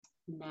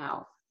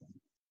now.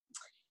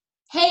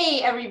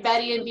 Hey,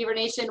 everybody in Beaver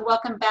Nation.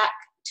 Welcome back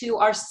to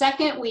our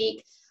second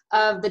week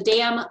of the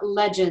Damn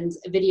Legends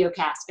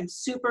videocast. I'm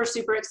super,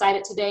 super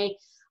excited today.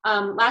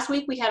 Last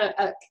week, we had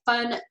a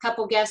fun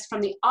couple guests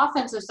from the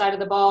offensive side of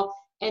the ball,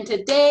 and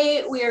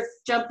today we are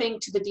jumping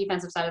to the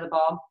defensive side of the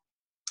ball.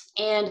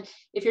 And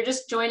if you're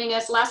just joining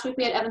us, last week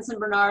we had Evanson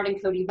Bernard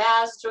and Cody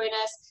Vaz join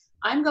us.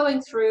 I'm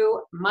going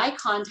through my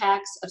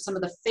contacts of some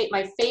of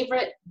my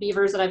favorite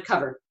Beavers that I've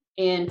covered.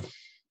 And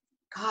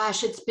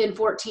gosh, it's been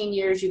 14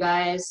 years, you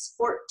guys.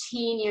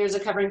 14 years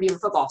of covering Beaver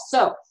football.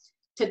 So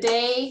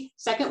today,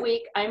 second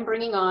week, I'm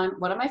bringing on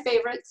one of my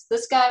favorites.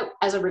 This guy,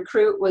 as a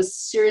recruit, was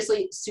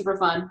seriously super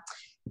fun.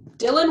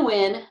 Dylan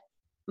Wynn,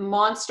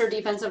 monster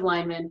defensive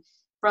lineman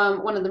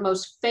from one of the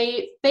most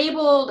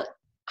fabled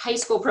high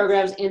school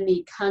programs in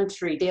the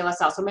country, De La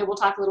Salle. So maybe we'll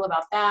talk a little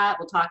about that.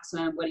 We'll talk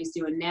some what he's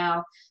doing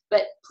now.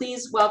 But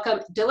please welcome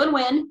Dylan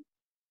Wynn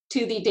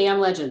to the Damn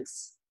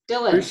Legends.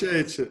 Dylan.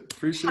 Appreciate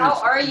it.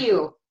 How are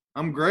you?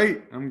 I'm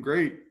great.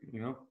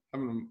 Having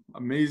an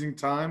amazing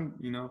time,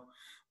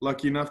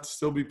 lucky enough to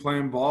still be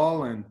playing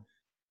ball and,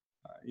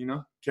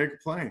 can't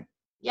complain.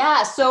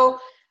 Yeah. So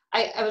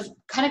I was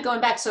kind of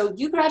going back. So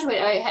you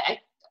graduated,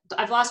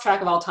 I've lost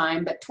track of all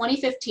time, but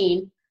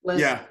 2015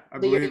 was I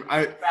believe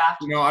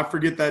I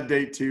forget that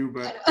date too,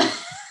 but.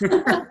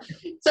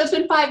 So it's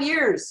been 5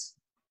 years.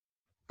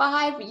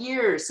 5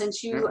 years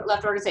since you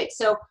left Oregon State.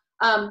 So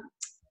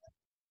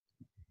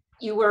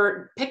you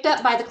were picked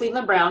up by the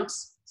Cleveland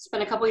Browns.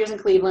 Spent a couple years in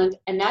Cleveland,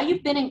 and now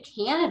you've been in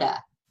Canada.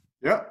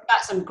 Yep.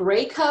 Got some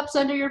Grey Cups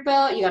under your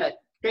belt. You got a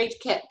Grey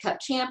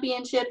Cup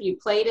championship. You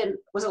played in,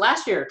 was it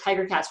last year?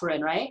 Tiger Cats were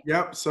in, right?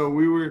 Yep. So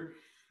we were,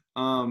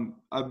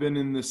 I've been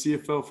in the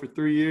CFL for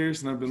 3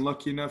 years, and I've been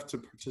lucky enough to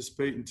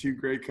participate in 2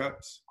 Grey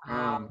Cups.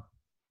 Wow.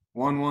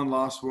 Won one,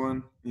 lost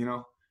one,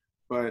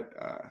 but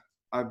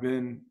I've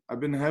been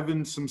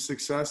having some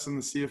success in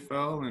the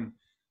CFL, and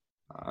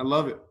I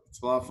love it.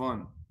 It's a lot of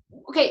fun.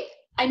 Okay.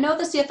 I know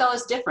the CFL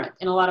is different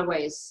in a lot of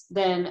ways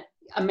than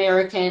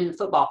American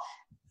football.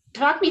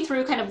 Talk me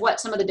through kind of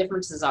what some of the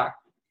differences are.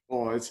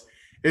 Oh,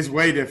 it's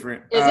way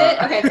different. Is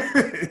it? Okay.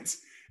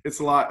 It's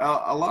a lot.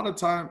 A lot of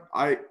time,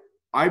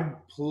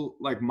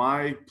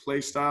 my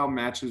play style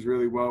matches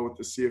really well with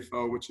the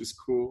CFL, which is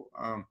cool.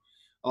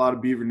 A lot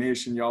of Beaver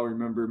Nation, y'all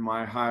remember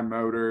my high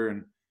motor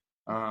and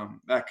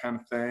that kind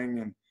of thing.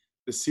 And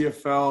the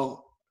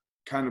CFL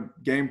kind of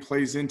game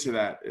plays into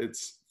that.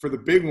 It's for the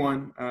big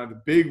one,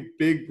 the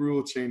big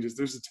rule changes.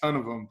 There's a ton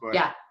of them,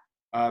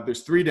 but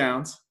there's 3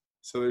 downs,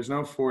 so there's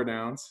no 4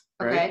 downs.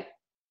 Right?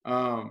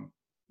 Okay.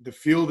 The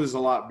field is a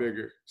lot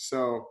bigger.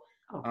 So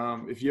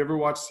if you ever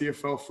watch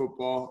CFL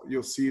football,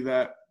 you'll see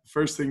that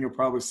first thing you'll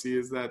probably see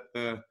is that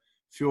the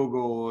field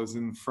goal is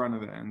in front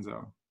of the end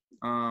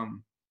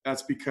zone.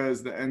 That's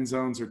because the end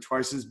zones are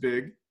twice as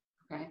big.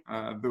 Okay.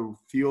 The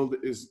field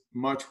is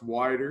much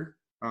wider.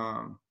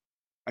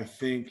 I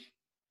think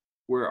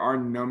where our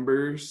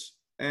numbers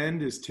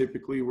end is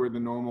typically where the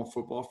normal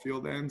football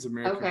field ends,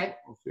 American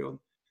football field.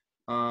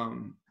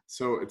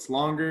 So it's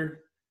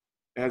longer,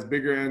 it has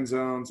bigger end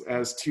zones, it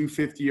has 2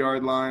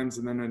 50-yard lines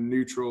and then a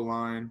neutral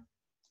line.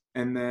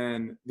 And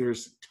then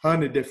there's a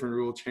ton of different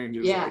rule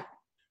changes. Yeah.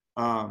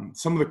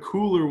 Some of the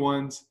cooler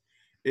ones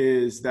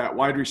is that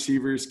wide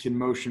receivers can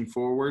motion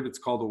forward. It's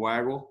called a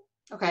waggle.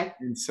 Okay.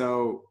 And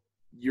so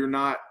you're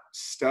not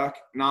stuck.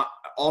 Not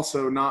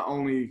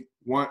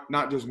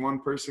just one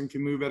person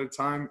can move at a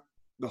time.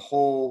 The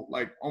whole,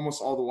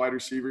 almost all the wide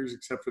receivers,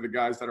 except for the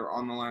guys that are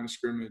on the line of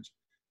scrimmage,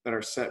 that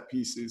are set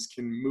pieces,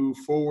 can move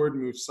forward,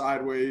 move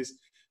sideways,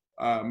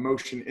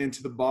 motion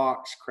into the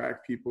box,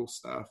 crack people,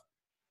 stuff.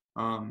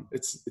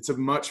 It's a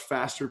much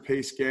faster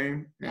paced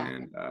game. Yeah.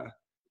 And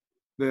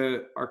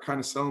our kind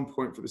of selling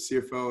point for the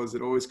CFL is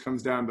it always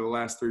comes down to the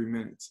last 3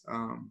 minutes.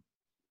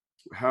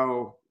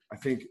 How I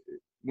think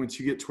once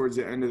you get towards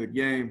the end of the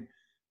game,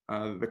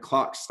 the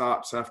clock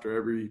stops after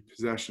every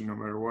possession, no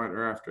matter what,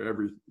 or after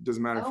every – it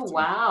doesn't matter. Oh,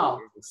 wow.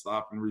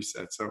 Stop and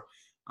reset. So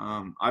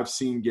I've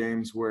seen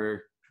games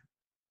where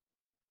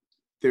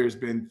there's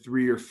been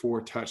 3 or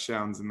 4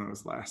 touchdowns in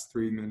those last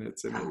 3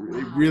 minutes, and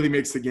it really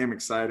makes the game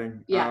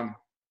exciting. Yeah.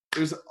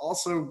 There's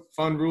also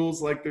fun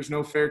rules, like there's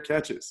no fair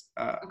catches.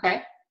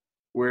 Okay.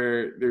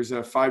 Where there's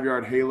a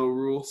 5-yard halo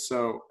rule,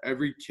 so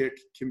every kick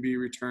can be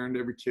returned.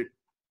 Every kick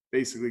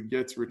basically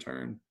gets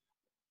returned.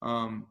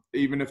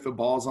 Even if the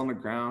ball's on the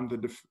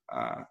ground,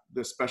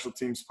 the special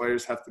teams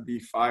players have to be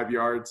 5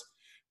 yards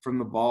from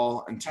the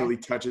ball until he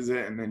touches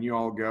it, and then you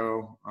all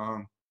go.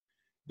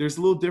 There's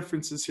little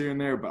differences here and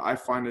there, but I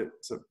find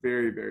it's a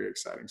very, very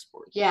exciting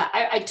sport. Yeah,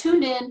 I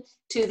tuned in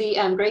to the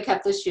Grey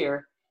Cup this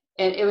year,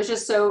 and it was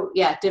just so,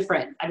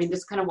 different. I mean,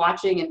 just kind of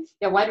watching,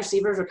 and wide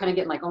receivers were kind of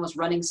getting almost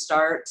running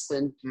starts.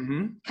 And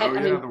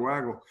the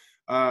waggle.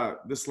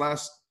 This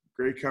last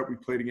Grey Cup we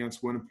played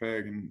against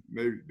Winnipeg, and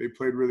they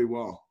played really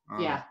well.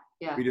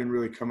 We didn't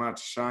really come out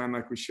to shine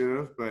like we should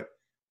have, but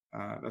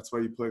that's why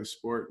you play the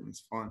sport, and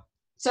it's fun.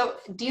 So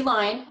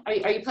D-line, are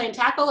you playing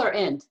tackle or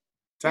end?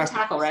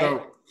 Tackle,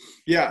 right?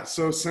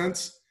 So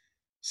since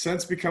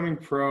Since becoming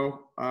pro,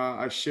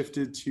 I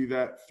shifted to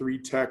that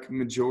 3-tech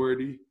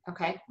majority.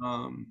 Okay.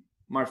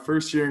 My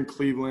first year in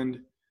Cleveland,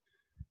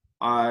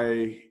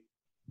 I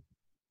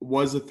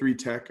was a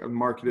 3-tech. I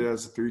marketed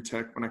as a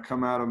 3-tech. When I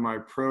come out of my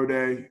pro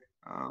day,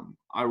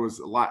 I was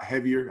a lot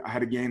heavier. I had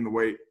to gain the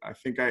weight. I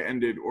think I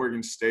ended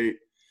Oregon State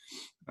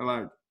at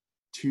like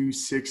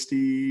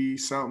 260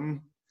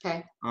 something.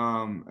 Okay.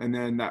 And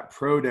then that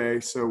pro day,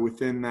 so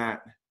within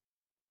that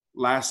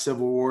last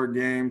Civil War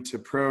game to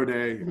pro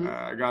day,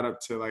 I got up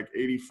to like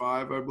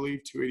 85, I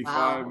believe, 285.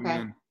 Wow, okay. And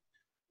then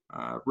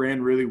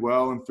ran really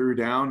well and threw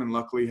down, and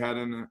luckily had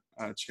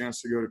a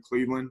chance to go to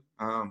Cleveland.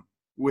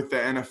 With the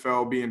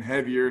NFL being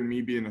heavier and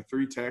me being a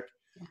 3-tech,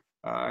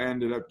 I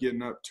ended up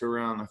getting up to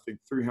around, I think,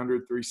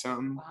 300,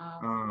 3-something.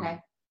 Wow, okay.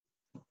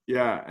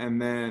 Yeah,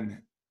 and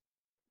then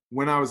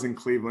when I was in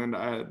Cleveland,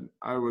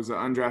 I was an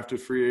undrafted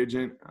free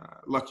agent,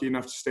 lucky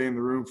enough to stay in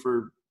the room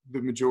for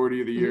the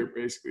majority of the year,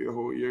 basically the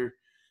whole year,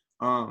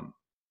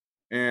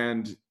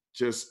 and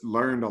just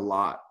learned a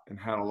lot and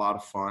had a lot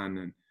of fun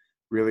and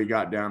really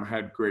got down. I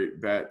had great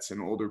vets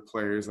and older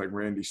players like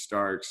Randy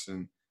Starks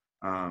and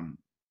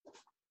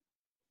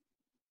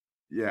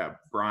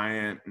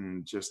Bryant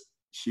and just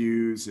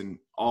Hughes and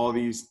all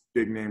these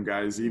big name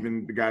guys.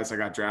 Even the guys I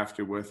got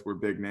drafted with were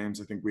big names.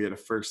 I think we had a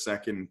first,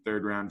 second, and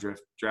third round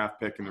draft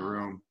pick in the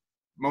room.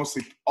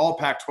 Mostly all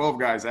Pac-12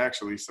 guys,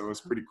 actually, so it was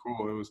pretty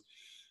cool. It was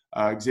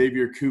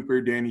Xavier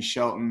Cooper, Danny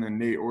Shelton, and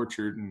Nate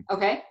Orchard. And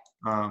okay.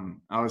 I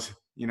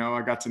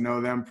got to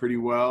know them pretty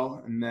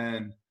well. And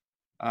then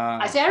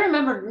I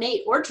remember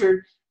Nate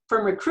Orchard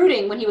from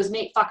recruiting when he was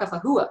Nate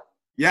Fakafahua.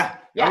 Yeah.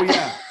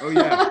 Oh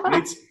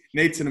yeah.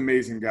 Nate's an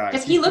amazing guy.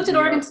 Because he looked at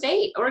Oregon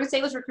State. Oregon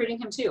State was recruiting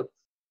him too.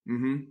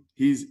 Mm-hmm.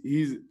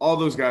 He's all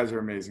those guys are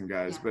amazing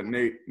guys, but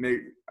Nate,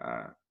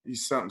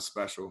 he's something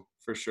special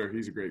for sure.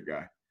 He's a great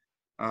guy.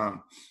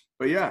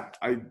 But yeah,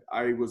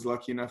 I was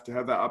lucky enough to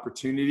have that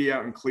opportunity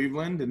out in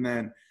Cleveland, and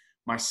then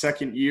my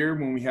second year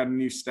when we had a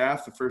new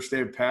staff, the first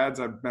day of pads,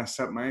 I messed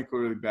up my ankle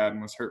really bad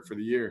and was hurt for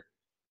the year.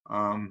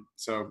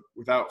 So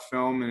without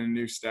film and a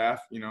new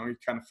staff, you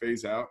kind of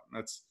phase out.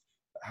 That's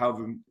how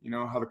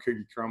the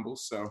cookie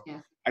crumbles. So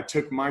I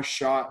took my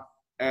shot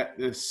at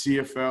the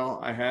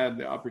CFL. I had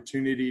the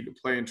opportunity to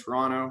play in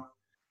Toronto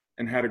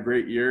and had a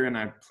great year. And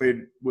I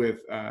played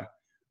with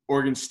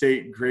Oregon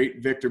State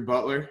great Victor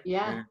Butler.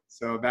 Yeah. And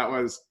so that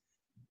was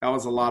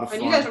a lot of fun.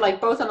 And you guys were like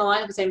both on the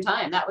line at the same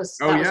time. That was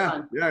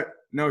fun. Yeah.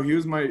 No, he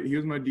was my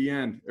D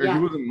end. Or he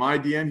wasn't my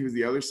D end, he was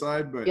the other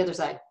side. But the other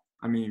side.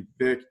 I mean,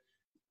 Vic,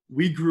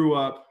 we grew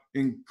up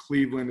in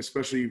Cleveland,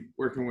 especially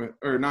working with,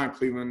 or not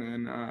Cleveland,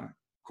 and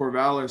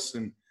Corvallis,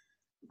 and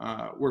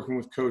working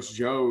with Coach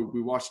Joe.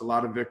 We watched a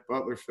lot of Vic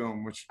Butler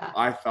film, which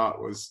I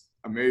thought was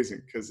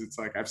amazing because it's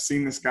like I've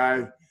seen this guy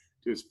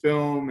do his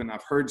film and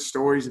I've heard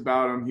stories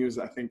about him. He was,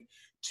 I think,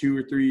 2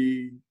 or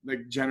 3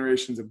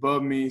 generations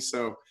above me.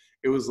 So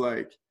it was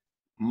like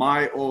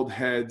my old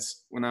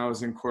heads when I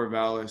was in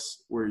Corvallis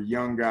were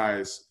young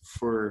guys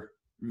for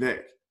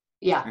Vic.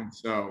 Yeah. And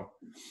so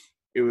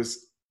it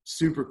was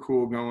super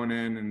cool going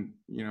in and,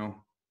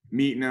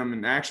 meeting him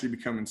and actually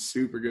becoming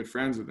super good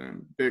friends with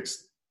him.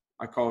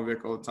 I call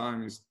Vic all the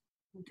time. He's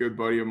a good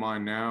buddy of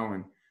mine now,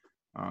 and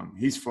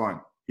he's fun.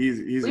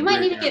 He's. We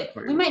might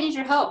need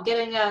your help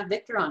getting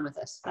Victor on with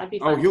us. That'd be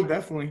fun. Oh, he'll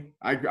definitely.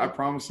 I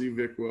promise you,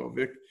 Vic will.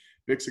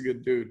 Vic's a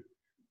good dude.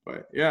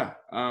 But yeah,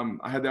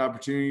 I had the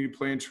opportunity to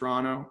play in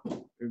Toronto.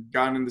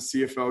 Got in the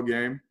CFL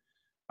game.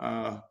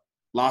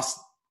 Lost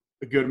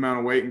a good amount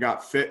of weight and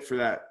got fit for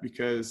that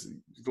because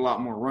there's a lot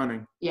more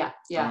running. Yeah.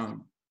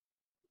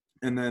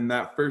 And then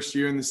that first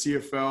year in the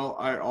CFL,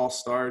 I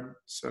all-starred.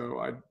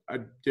 So I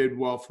did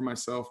well for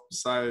myself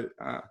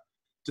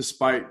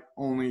despite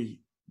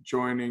only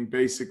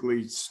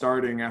basically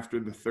starting after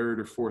the 3rd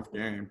or 4th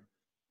game.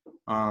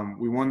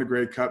 We won the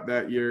Grey Cup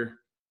that year.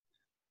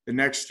 The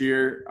next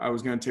year, I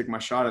was going to take my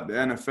shot at the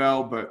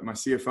NFL, but my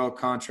CFL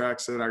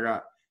contract said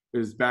it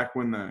was back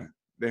when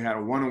they had a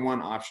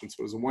 1-on-1 option.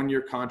 So it was a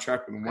 1-year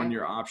contract with a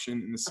 1-year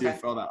option. In the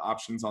CFL, that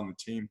option's on the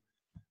team.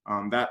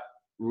 That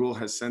rule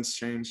has since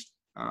changed.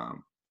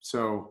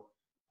 So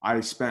I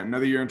spent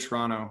another year in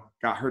Toronto,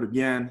 got hurt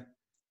again,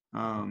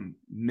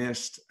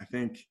 missed, I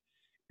think,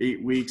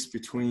 8 weeks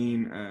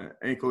between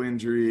ankle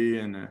injury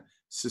and a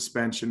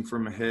suspension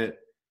from a hit.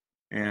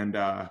 And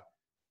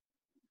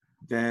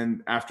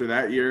then after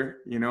that year,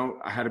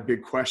 I had a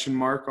big question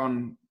mark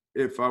on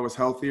if I was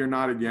healthy or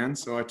not again.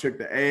 So I took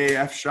the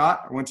AAF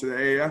shot. I went to the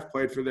AAF,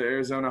 played for the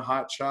Arizona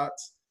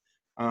Hotshots.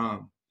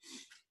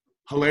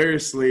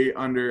 Hilariously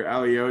under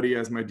Aliotti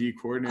as my D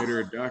coordinator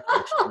at Duck,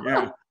 actually.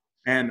 Yeah.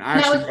 And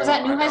was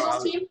that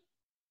Neuheisel's team?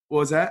 What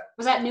was that?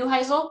 Was that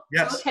Neuheisel?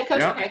 Yes. Head coach?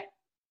 Yep. Okay.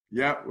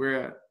 Yeah,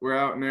 we're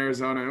out in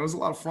Arizona. It was a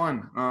lot of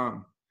fun. I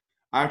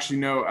actually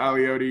know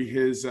Aliotti,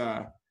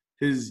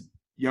 his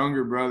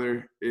younger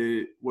brother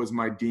was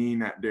my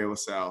dean at De La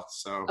Salle.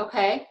 So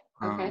okay.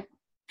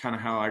 Kind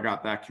of how I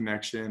got that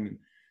connection.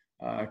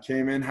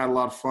 Came in, had a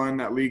lot of fun.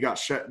 That league got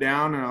shut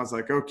down, and I was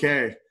like,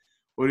 okay,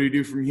 what do we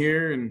do from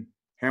here? And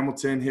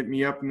Hamilton hit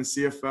me up in the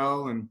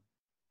CFL, and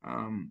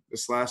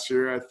This last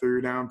year I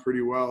threw down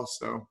pretty well,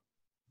 so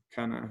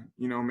kind of,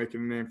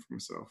 making a name for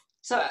myself.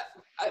 So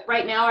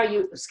right now, are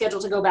you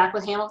scheduled to go back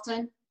with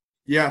Hamilton?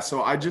 Yeah,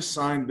 so I just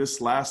signed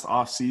this last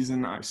off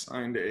season. I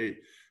signed a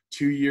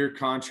 2-year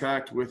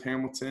contract with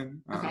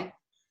Hamilton. Okay.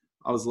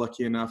 I was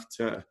lucky enough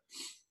to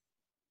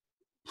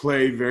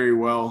play very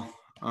well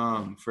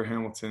for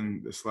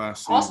Hamilton this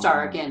last season.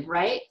 All-star again,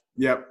 right?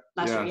 Yep.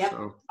 Last year, yep.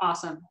 So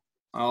awesome.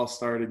 I'll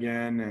start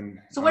again. And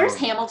so where's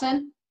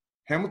Hamilton?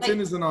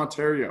 Hamilton is in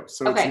Ontario,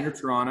 so it's near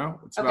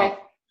Toronto. It's about.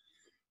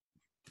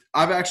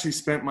 I've actually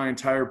spent my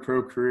entire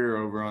pro career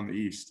over on the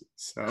East.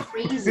 So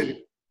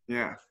crazy.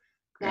 Yeah.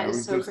 That is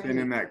we've so just crazy.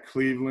 been in that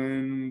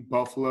Cleveland,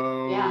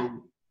 Buffalo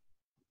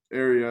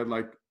area,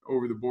 like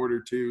over the border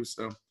too.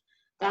 So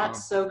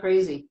that's so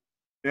crazy.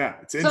 Yeah,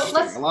 it's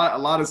interesting. So a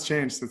lot has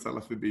changed since I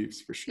left the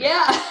Beavs, for sure.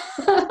 Yeah.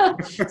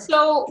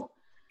 So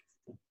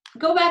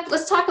go back.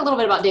 Let's talk a little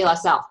bit about De La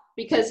Salle,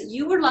 because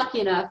you were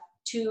lucky enough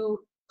to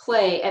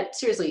play at,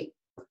 seriously,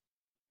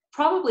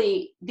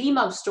 probably the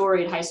most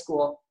storied high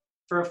school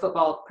for a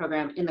football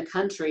program in the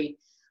country.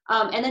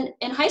 And then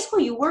in high school,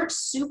 you weren't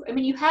super, I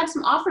mean, you had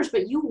some offers,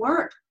 but you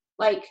weren't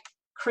like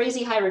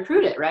crazy high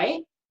recruited,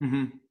 right?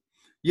 Mm-hmm.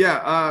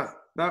 Yeah,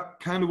 that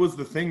kind of was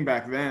the thing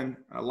back then.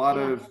 A lot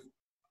of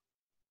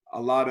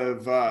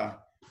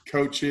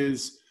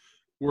coaches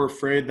were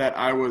afraid that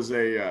I was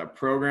a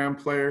program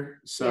player.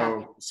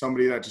 So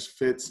somebody that just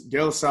fits.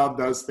 De La Salle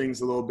does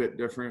things a little bit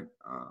different.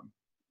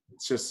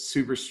 It's just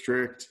super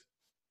strict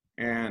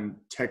and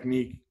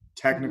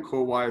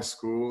technical wise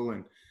school.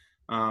 And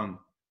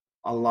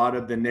a lot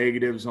of the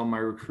negatives on my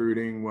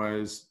recruiting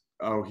was,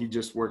 oh, he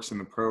just works in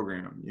the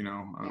program.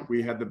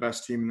 We had the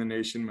best team in the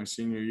nation my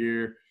senior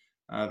year.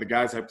 The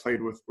guys I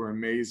played with were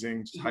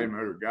amazing, just high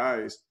motor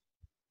guys.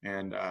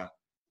 And,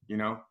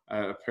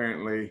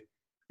 apparently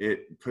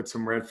it put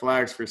some red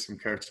flags for some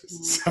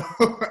coaches.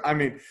 So, I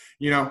mean,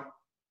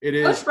 it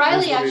is. Coach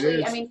Riley,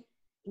 actually, I mean,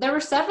 there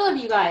were several of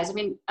you guys. I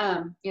mean,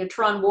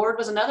 Teron Ward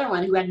was another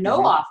one who had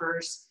no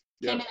offers,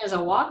 came in as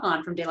a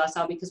walk-on from De La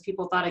Salle because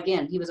people thought,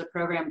 again, he was a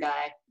program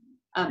guy.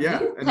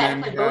 You had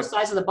to play both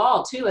sides of the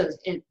ball, too,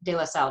 in De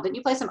La Salle. Didn't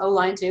you play some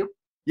O-line, too?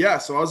 Yeah,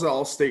 so I was an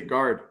all-state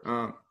guard.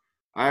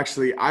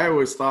 I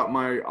always thought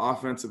my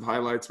offensive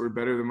highlights were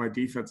better than my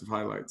defensive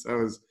highlights.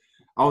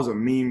 I was a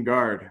mean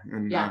guard,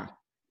 and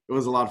it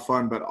was a lot of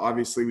fun. But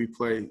obviously, we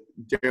play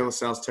De La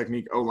Salle's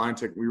technique, O-line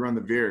technique. We run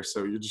the veer,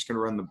 so you're just going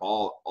to run the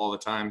ball all the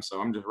time. So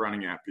I'm just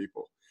running at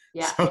people.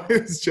 Yeah. So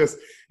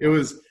it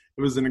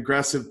was an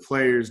aggressive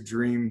player's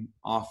dream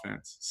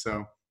offense.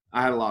 So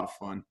I had a lot of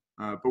fun.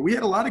 But we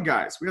had a lot of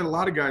guys. We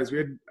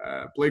had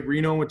Blake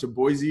Reno went to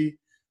Boise,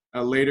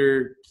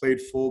 later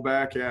played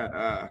fullback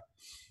at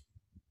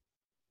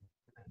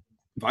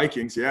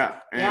Vikings. Yeah.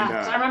 And,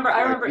 I remember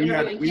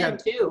interviewing him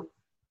too.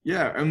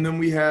 Yeah, and then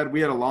we had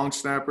a long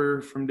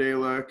snapper from De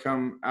La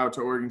come out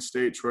to Oregon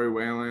State, Troy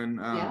Whalen.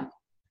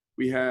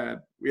 We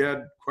had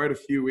quite a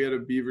few. We had a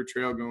Beaver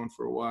Trail going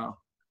for a while.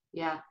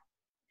 Yeah.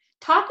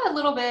 Talk a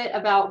little bit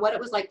about what it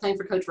was like playing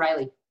for Coach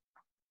Riley.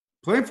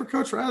 Playing for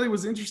Coach Riley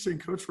was interesting.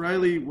 Coach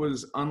Riley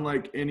was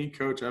unlike any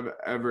coach I've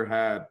ever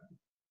had,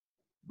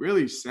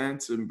 really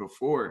since and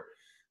before.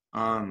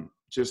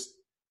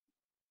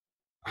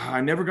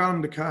 I never got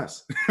him to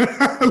cuss.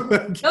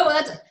 No,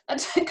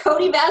 that's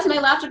Cody Baz and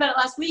I laughed about it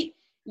last week.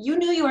 You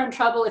knew you were in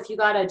trouble if you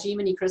got a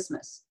G-Mini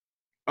Christmas.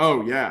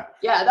 Oh, yeah.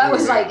 Yeah, that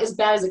was like as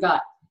bad as it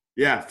got.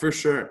 Yeah, for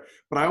sure.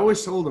 But I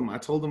always told him. I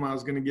told him I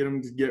was going to get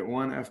him to get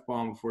one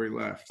F-bomb before he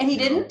left. And he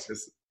didn't?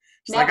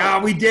 He's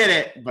like, we did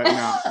it. But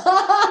no.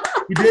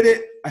 He did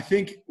it. I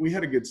think we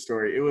had a good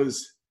story.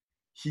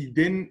 He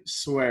didn't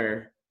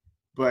swear.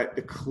 But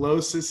the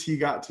closest he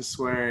got to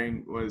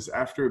swearing was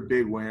after a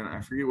big win.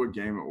 I forget what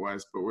game it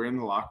was, but we're in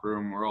the locker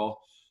room. We're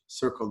all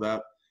circled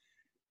up.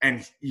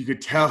 And you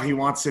could tell he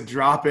wants to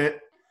drop it.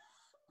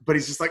 But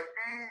he's just like,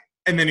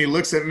 and then he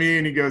looks at me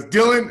and he goes,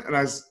 Dylan. And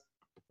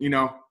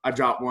I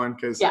dropped one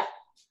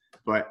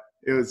but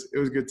it was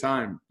a good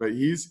time. But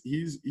he's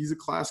a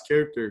class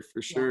character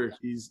for sure.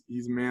 Yeah.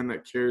 He's a man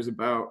that cares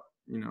about,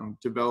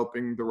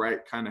 developing the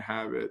right kind of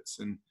habits.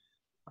 And,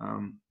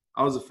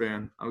 I was a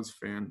fan.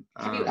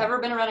 Have you ever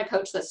been around a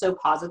coach that's so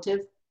positive?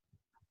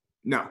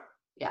 No.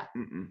 Yeah.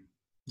 Mm-mm.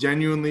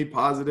 Genuinely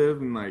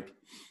positive, and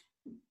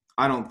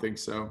I don't think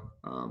so.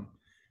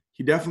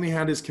 He definitely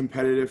had his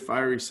competitive,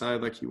 fiery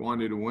side, like he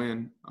wanted to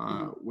win,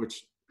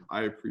 which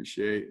I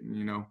appreciate.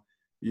 And,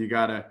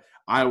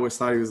 I always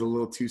thought he was a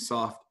little too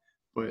soft,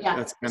 but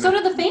that's so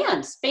did the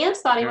fans. Fans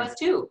thought he was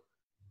too.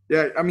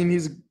 Yeah, I mean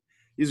he's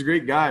a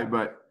great guy,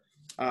 but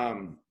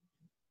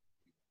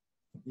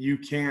you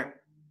can't.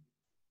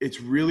 It's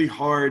really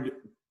hard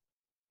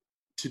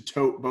to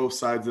tote both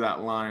sides of that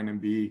line and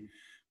be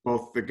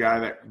both the guy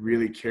that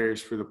really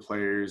cares for the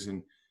players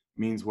and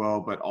means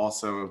well, but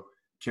also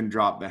can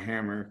drop the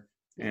hammer.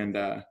 And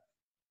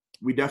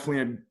we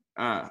definitely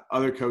had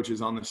other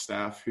coaches on the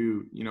staff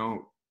who,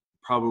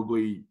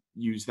 probably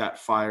used that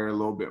fire a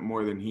little bit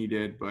more than he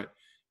did, but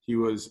he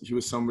was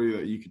somebody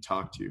that you could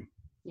talk to.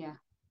 Yeah.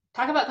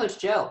 Talk about Coach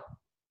Joe.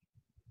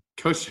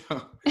 Coach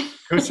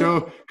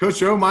Joe. Coach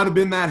Joe might have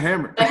been that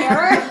hammer. The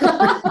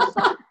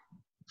hammer?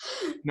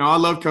 No, I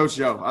love Coach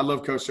Joe.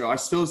 I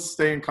still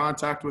stay in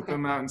contact with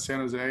him out in San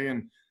Jose.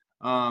 And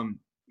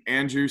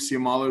Andrew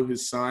Ciamalo,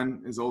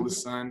 his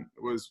oldest son,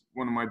 was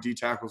one of my D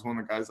tackles, one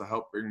of the guys that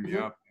helped bring me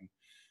up.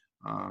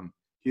 And,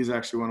 he's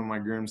actually one of my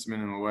groomsmen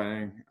in the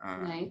wedding.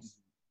 Nice.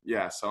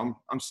 Yeah, so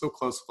I'm still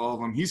close with all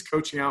of them. He's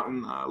coaching out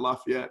in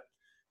Lafayette.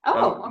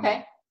 Oh,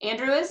 okay.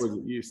 Andrew is?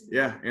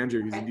 Yeah,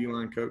 Andrew. He's a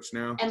D-line coach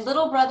now. And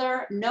little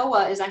brother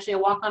Noah is actually a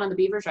walk-on the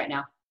Beavers right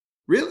now.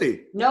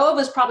 Really? Noah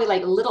was probably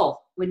like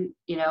little when,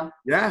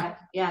 Yeah.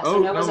 Yeah,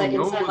 so Noah's an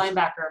inside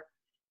linebacker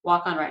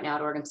walk-on right now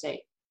at Oregon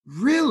State.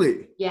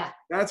 Really? Yeah.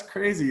 That's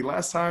crazy.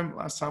 Last time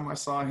I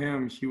saw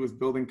him, he was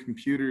building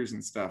computers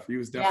and stuff. He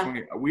was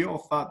definitely we all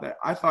thought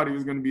I thought he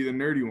was going to be the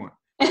nerdy one.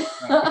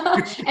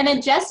 And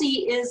then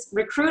Jesse is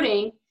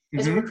recruiting,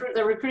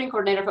 the recruiting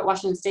coordinator at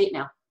Washington State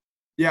now.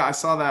 Yeah, I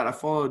saw that. I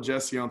followed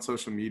Jesse on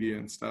social media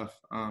and stuff.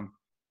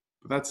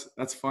 But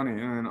that's funny.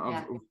 And then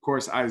of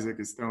course Isaac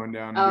is throwing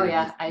down. Oh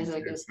yeah,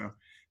 Isaac is. So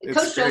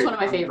Coach Joe's one of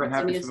my favorites.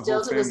 I mean, it's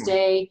still to this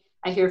day.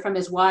 I hear from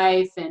his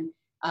wife, and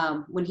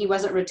when he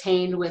wasn't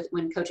retained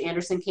when Coach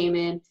Anderson came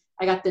in,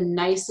 I got the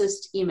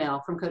nicest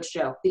email from Coach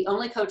Joe. The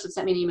only coach that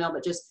sent me an email,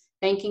 but just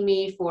thanking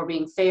me for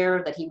being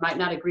fair, that he might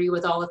not agree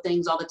with all the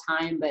things all the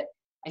time, but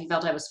he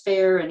felt I was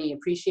fair and he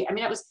appreciated. I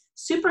mean, it was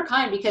super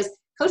kind because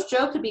Coach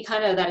Joe could be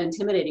kind of that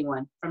intimidating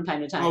one from time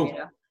to time,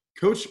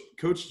 Coach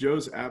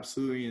Joe's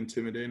absolutely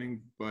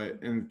intimidating,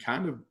 and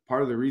kind of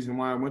part of the reason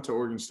why I went to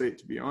Oregon State,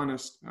 to be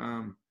honest,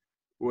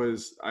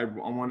 was I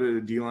wanted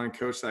a D-line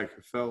coach that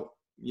could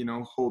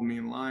hold me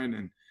in line,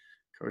 and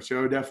Coach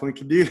Joe definitely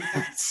could do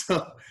that.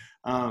 So,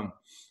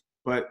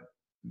 but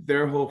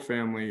their whole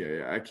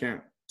family, I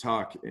can't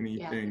talk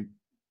anything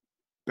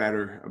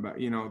better about,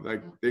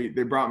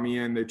 they brought me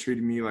in, they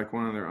treated me like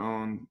one of their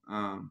own.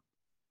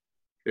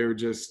 They were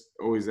just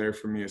always there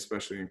for me,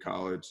 especially in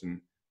college.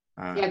 And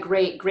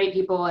great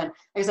people. And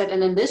like I said,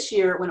 and then this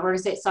year when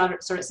Oregon State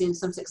started seeing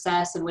some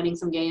success and winning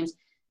some games,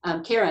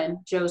 Karen,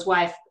 Joe's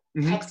wife,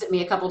 texted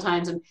me a couple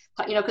times, and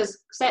because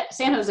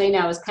San Jose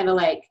now is kind of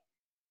like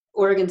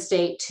Oregon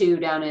State 2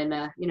 down in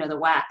the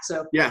WAC,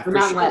 so the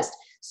Mountain West.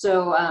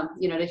 So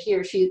to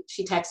hear she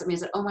texted me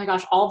and said, "Oh my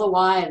gosh, all the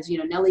wives,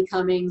 Nellie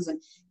Cummings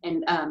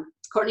and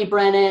Courtney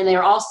Brennan, they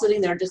were all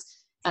sitting there,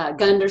 just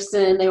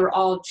Gunderson, they were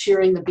all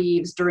cheering the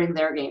Beavs during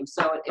their game."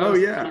 So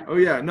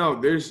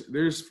no,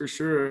 there's for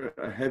sure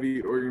a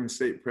heavy Oregon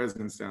State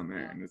presence down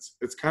there, and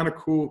it's kind of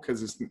cool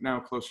because it's now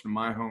closer to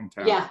my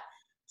hometown. Yeah.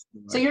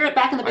 So you're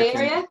back in the Bay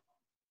Area?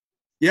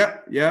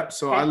 Yep.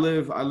 So I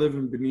live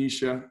in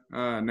Benicia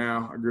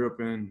now. I grew up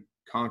in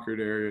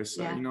Concord area,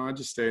 so I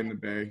just stay in the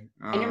Bay.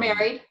 And you're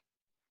married?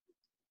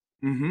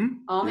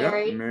 All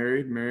married?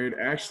 Married.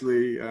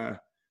 Actually,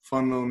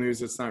 fun little news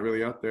that's not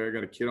really out there. I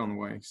got a kid on the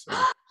way. So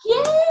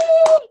yay!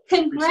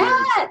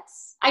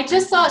 Congrats! I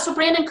just saw it. So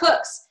Brandon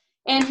Cooks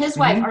and his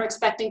wife are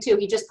expecting too.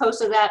 He just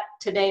posted that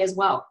today as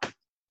well.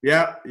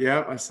 Yeah,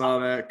 I saw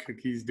that.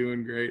 Cookie's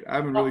doing great. I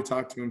haven't really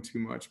talked to him too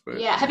much, but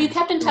have you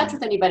kept in touch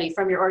with anybody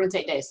from your Oregon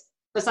State days?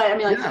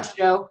 Besides, Coach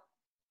Joe.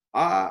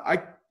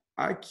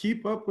 I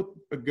keep up with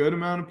a good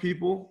amount of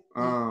people.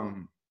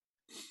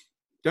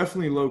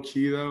 Definitely low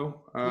key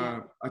though.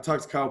 I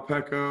talk to Kyle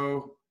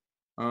Pecco.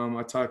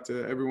 I talk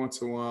to every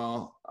once in a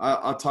while.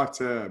 I'll talk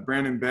to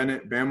Brandon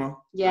Bennett, Bama.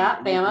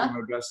 Yeah, Bama.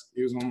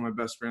 He was one of my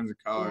best friends in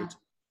college.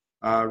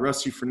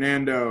 Rusty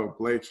Fernando,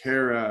 Blake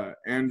Hara,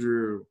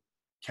 Andrew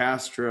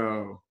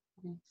Castro.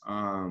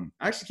 I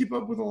actually keep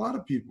up with a lot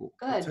of people.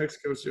 Good. I text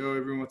Coach Joe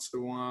every once in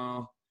a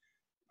while.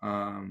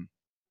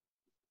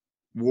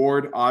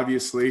 Ward,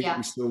 obviously.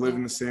 We still live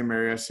in the same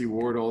area. I see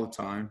Ward all the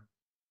time.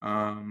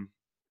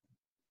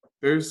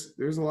 There's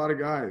a lot of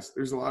guys.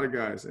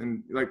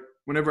 And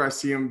whenever I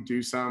see them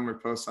do something or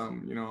post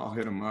something, I'll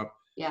hit them up.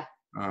 Yeah.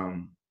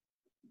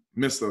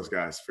 Miss those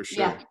guys for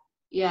sure.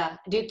 Yeah.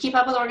 Do you keep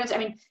up with Oregon? I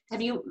mean,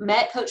 have you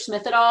met Coach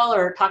Smith at all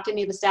or talked to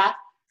any of the staff?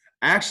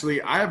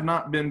 Actually, I have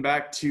not been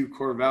back to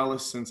Corvallis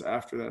since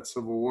after that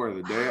Civil War.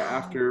 The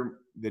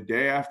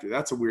day after,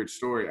 that's a weird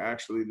story.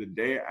 Actually, the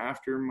day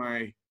after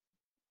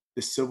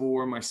the Civil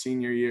War, my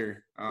senior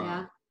year,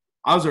 I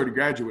was already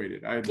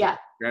graduated. I had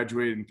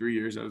graduated in 3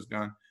 years. I was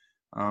done.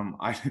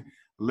 I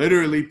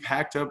literally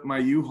packed up my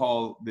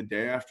U-Haul the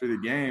day after the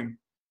game,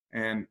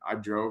 and I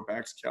drove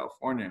back to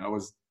California. I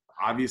was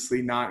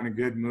obviously not in a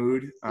good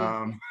mood.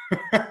 And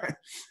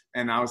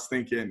I was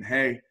thinking,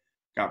 hey,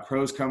 got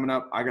pros coming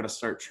up. I got to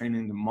start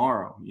training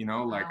tomorrow.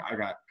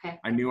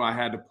 I knew I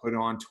had to put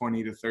on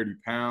 20 to 30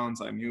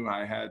 pounds. I knew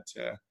I had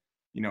to,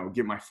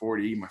 get my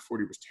 40. My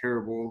 40 was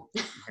terrible.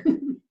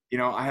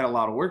 I had a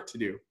lot of work to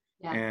do.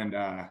 Yeah.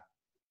 And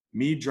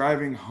me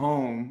driving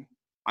home,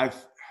 I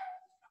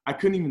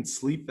couldn't even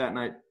sleep that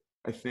night.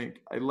 I think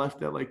I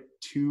left at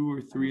 2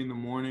 or 3 in the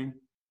morning.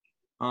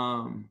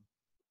 And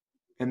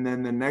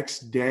then the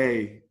next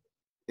day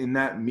in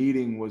that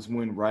meeting was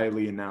when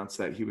Riley announced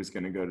that he was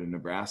going to go to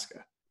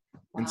Nebraska.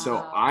 Wow. And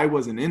so I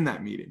wasn't in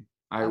that meeting.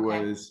 I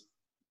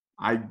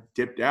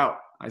dipped out.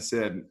 I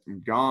said,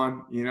 I'm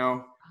gone,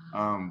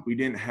 We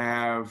didn't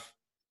have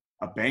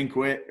a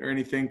banquet or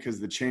anything because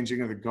the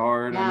changing of the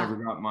guard. Yeah. I never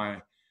got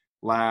my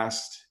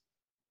last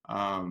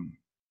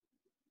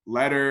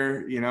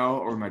letter,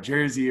 or my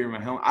jersey or my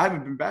helmet. I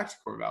haven't been back to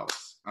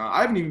Corvallis.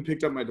 I haven't even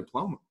picked up my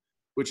diploma,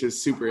 which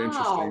is super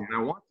interesting, and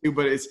I want to,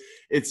 but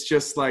it's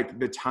just like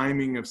the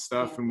timing of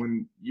stuff, and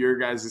when your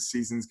guys'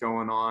 season's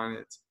going on,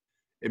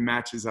 it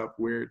matches up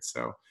weird.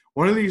 So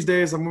one of these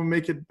days, I'm gonna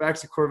make it back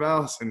to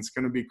Corvallis, and it's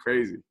gonna be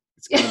crazy.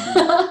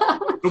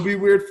 It'll be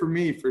weird for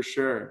me for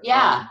sure.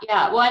 Yeah.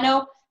 Well, I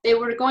know they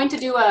were going to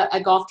do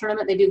a golf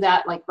tournament. They do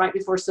that like right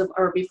before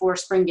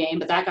spring game,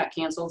 but that got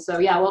canceled. So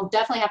yeah, we'll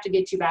definitely have to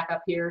get you back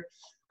up here.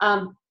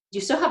 Do you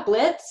still have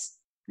Blitz?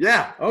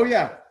 Yeah. Oh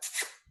yeah.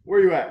 Where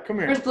are you at? Come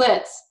here. Where's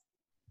Blitz?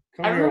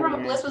 Come I here, remember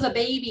when Blitz was a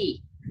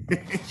baby.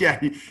 Yeah,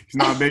 he's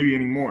not a baby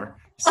anymore.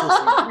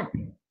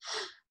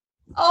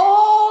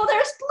 Oh,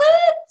 there's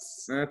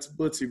Blitz. That's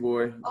Blitzy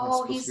boy.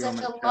 Oh, he's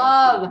such a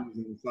love.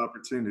 This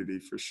opportunity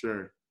for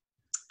sure.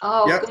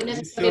 Oh, goodness,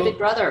 he's going to be a big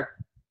brother.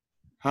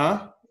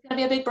 Huh? He's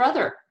going to be a big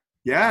brother.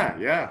 Yeah.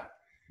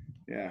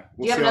 Do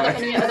you have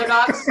any other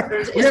dogs?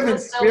 We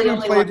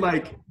haven't played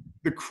like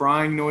the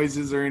crying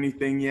noises or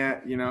anything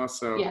yet,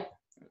 so it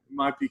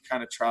might be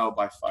kind of trial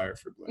by fire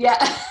for Blitz.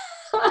 Yeah.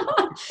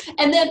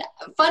 And then,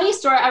 funny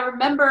story, I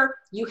remember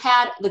you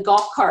had the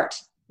golf cart.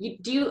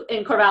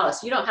 In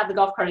Corvallis, you don't have the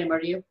golf cart anymore,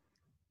 do you?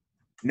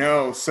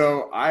 No,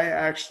 so I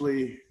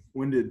actually,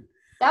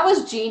 that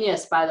was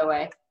genius, by the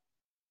way.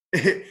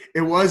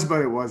 It was,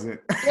 but it wasn't.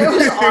 It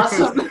was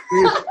awesome.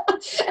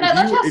 And I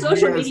loved how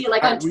social media,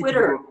 like on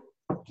Twitter,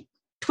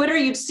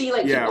 you'd see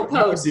like people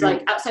post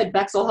like outside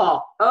Bexel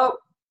Hall. Oh,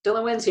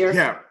 Dylan Wynn's here.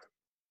 Yeah.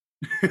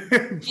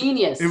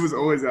 Genius. It was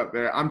always out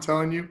there. I'm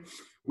telling you,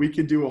 we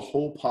could do a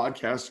whole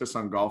podcast just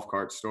on golf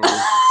cart stories.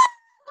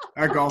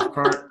 That golf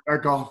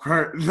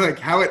cart, like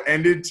how it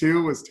ended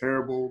too was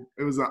terrible.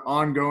 It was an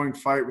ongoing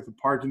fight with the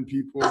parking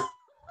people.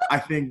 I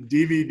think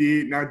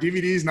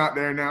DVD's not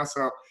there now,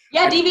 so.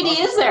 Yeah, DVD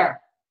is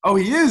there. Oh,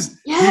 he is?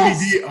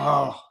 Yes.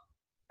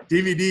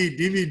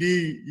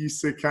 DVD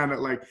used to kind of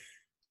like,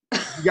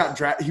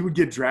 he would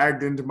get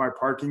dragged into my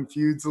parking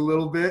feuds a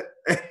little bit.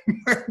 And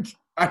like,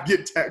 I'd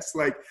get texts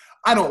like,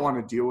 I don't want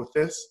to deal with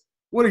this.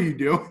 What are you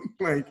doing?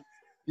 Like,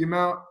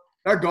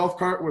 that golf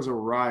cart was a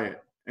riot.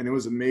 And it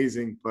was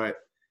amazing, but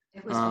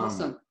it was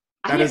awesome.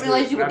 I didn't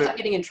realize you were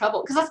getting in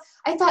trouble because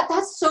I thought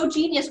that's so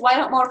genius. Why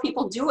don't more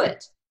people do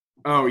it?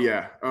 Oh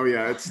yeah.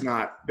 It's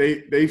not.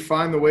 They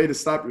find the way to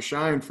stop your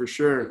shine for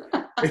sure.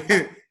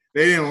 They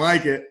didn't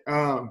like it.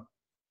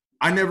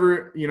 I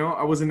never,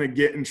 I wasn't a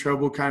get in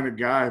trouble kind of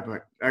guy,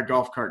 but that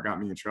golf cart got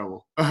me in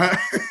trouble.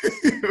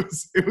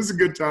 It was a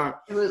good time.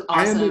 It was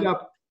awesome.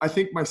 I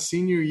think my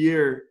senior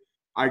year,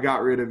 I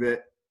got rid of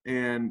it.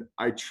 And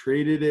I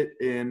traded it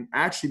in.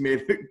 I actually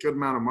made a good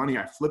amount of money.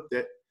 I flipped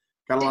it.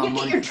 Got a lot of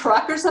money. Did you get your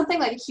truck or something,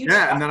 like a huge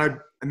truck?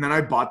 and then I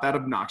bought that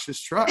obnoxious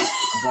truck.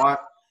 I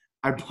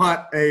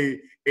bought a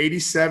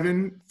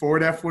 '87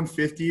 Ford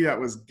F-150 that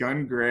was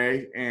gun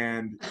gray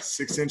and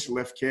 6-inch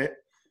lift kit,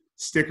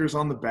 stickers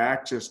on the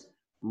back, just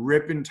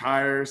ripping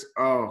tires.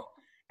 Oh,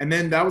 and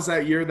then that was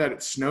that year that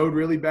it snowed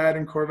really bad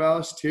in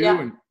Corvallis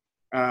too,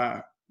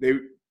 and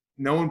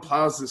no one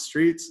plows the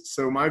streets,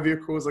 so my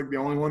vehicle was like the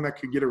only one that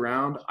could get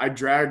around. I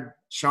dragged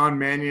Sean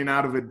Mannion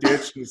out of a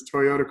ditch in his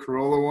Toyota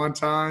Corolla one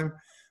time.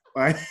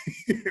 Like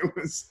it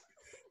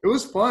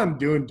was fun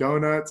doing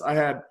donuts.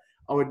 It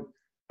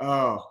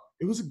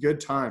was a good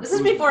time. This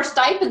is before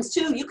stipends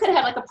too. You could have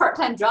had like a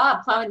part-time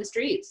job plowing the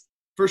streets.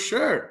 For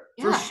sure.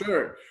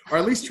 Or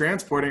at least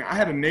transporting. I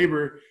had a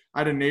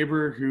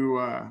neighbor who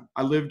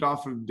I lived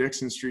off of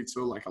Dixon Street,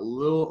 so like a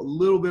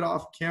little bit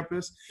off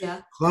campus.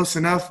 Yeah. Close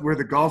enough where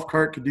the golf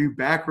cart could do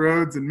back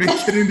roads and make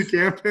it into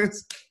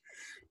campus,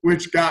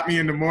 which got me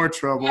into more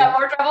trouble. Yeah,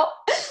 more trouble.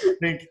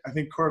 I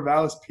think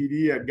Corvallis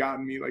PD had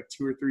gotten me like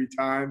 2 or 3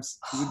 times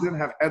because it didn't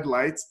have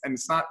headlights and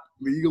it's not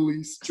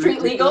legally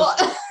street legal.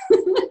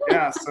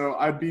 Yeah, so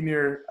I'd be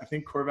near, I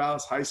think,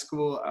 Corvallis High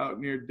School out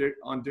near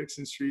on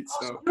Dixon Street.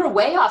 So you were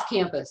way off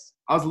campus.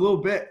 I was a little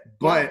bit,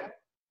 but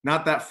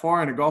not that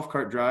far in a golf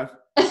cart drive.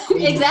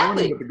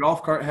 Exactly. But the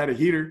golf cart had a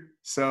heater,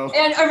 so.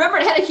 And I remember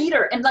it had a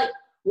heater and like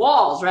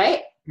walls,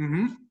 right?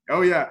 Mm-hmm.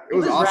 Oh yeah, it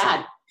was awesome.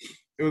 Rad.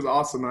 It was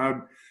awesome.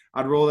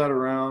 I'd roll that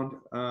around.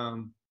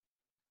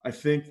 I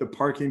think the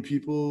parking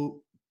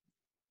people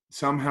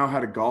somehow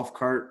had a golf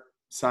cart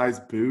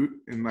sized boot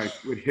and like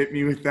would hit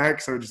me with that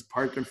because I would just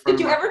park in front.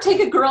 Did you ever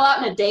take a girl out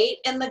on a date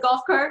in the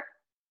golf cart?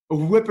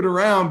 Whip it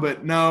around,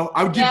 but no.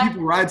 I would give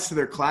people rides to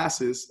their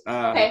classes.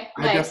 Okay,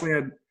 nice. I definitely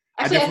had.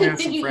 Actually, I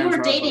think you were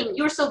dating.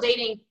 You were still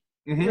dating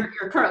your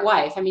current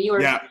wife. I mean, you were.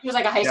 Yeah. She was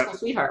like a high school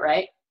sweetheart,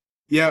 right?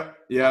 Yep.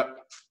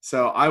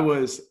 So I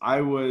was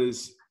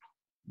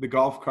the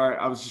golf cart.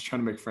 I was just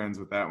trying to make friends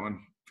with that one.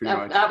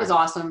 That was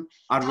awesome.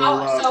 I'd roll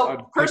up.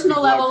 So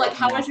personal level, like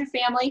how was your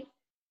family?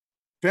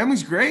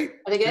 Family's great.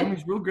 Are they good?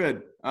 Family's real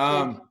good.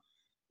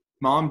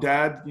 Mom,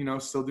 dad,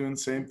 still doing the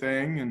same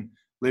thing and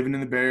living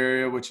in the Bay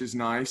Area, which is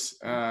nice.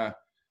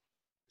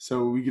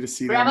 So we get to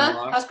see Grandma? them a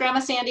lot. How's Grandma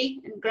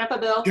Sandy and Grandpa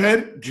Bill?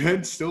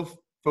 Good. Still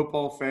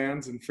football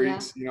fans and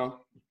freaks,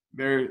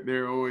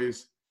 they're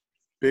always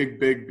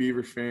big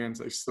Beaver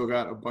fans. I still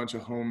got a bunch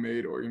of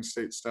homemade Oregon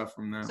State stuff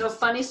from them. So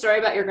funny story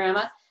about your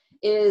grandma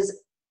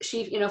is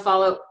she,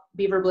 followed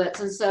Beaver Blitz.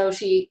 And so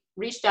she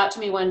reached out to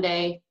me one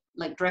day,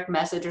 like direct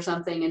message or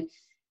something, and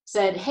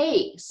said,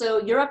 hey, so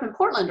you're up in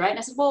Portland, right? And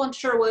I said, well, in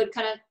Sherwood,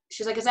 kind of.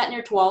 She's like, is that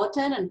near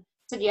Tualatin? And I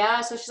said, yeah.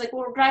 So she's like,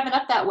 well, we're driving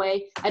up that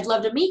way. I'd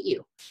love to meet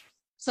you.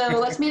 So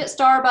let's meet at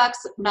Starbucks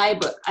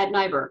at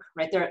Nyberg,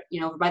 right there,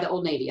 by the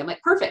Old Navy. I'm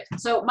like, perfect.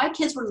 So my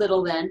kids were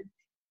little then,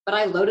 but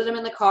I loaded them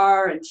in the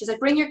car, and she's like,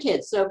 bring your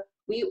kids. So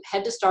we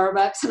head to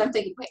Starbucks, and I'm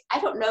thinking, wait, I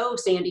don't know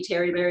Sandy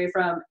Terryberry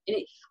I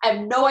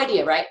have no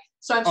idea, right?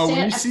 So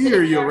when you see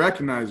her, you'll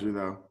recognize her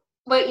though.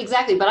 Wait,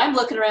 exactly. But I'm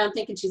looking around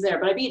thinking she's there,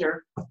 but I beat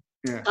her.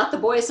 Yeah. Got the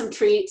boys some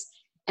treats,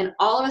 and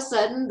all of a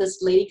sudden,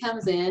 this lady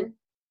comes in.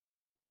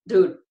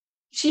 Dude,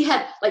 she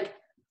had like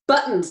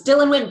buttons,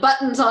 Dylan Wynn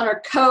buttons on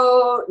her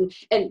coat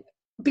and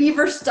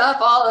Beaver stuff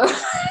all over.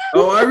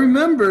 Oh, I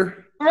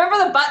remember. Remember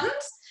the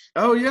buttons?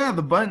 Oh yeah,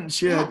 the button.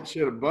 She had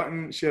a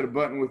button. She had a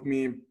button with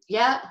me.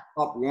 Yeah.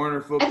 Pop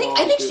Warner football.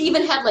 I think she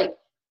even had like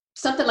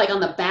something like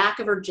on the back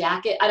of her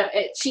jacket.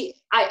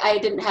 I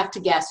didn't have to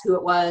guess who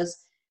it was,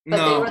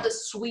 but They were the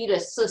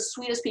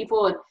sweetest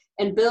people.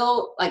 And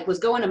Bill like was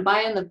going and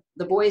buying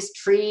the boys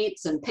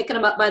treats and picking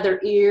them up by their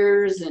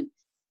ears and.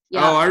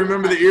 Yeah, I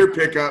remember the ear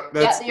pickup.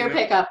 The ear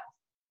pickup.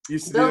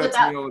 Used to do that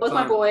to me all the with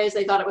time. my boys.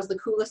 They thought it was the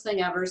coolest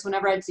thing ever. So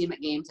whenever I'd see them at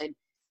games,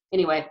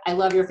 anyway, I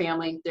love your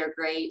family. They're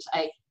great.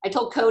 I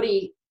told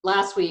Cody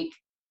last week,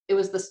 it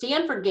was the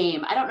Stanford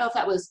game. I don't know if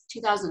that was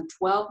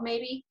 2012,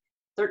 maybe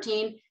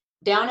 13,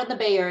 down in the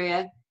Bay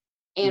Area.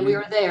 And we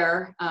were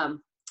there.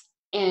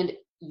 And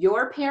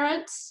your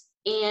parents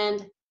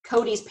and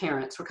Cody's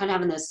parents were kind of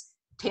having this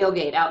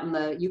tailgate out in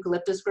the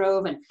eucalyptus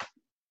grove. And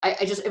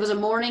it was a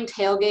morning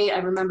tailgate. I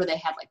remember they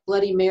had like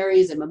Bloody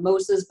Marys and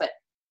mimosas, but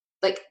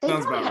like they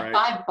probably had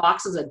 5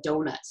 boxes of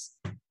donuts.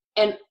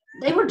 And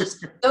they were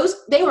just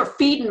they were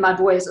feeding my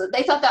boys.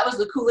 They thought that was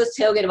the coolest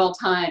tailgate of all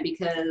time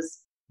because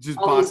just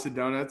box of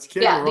donuts.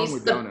 Can't go wrong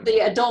with donuts. The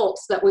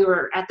adults that we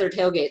were at their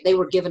tailgate, they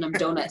were giving them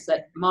donuts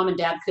that mom and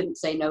dad couldn't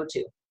say no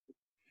to.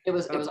 It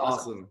was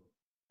awesome.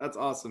 That's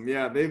awesome.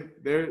 Yeah,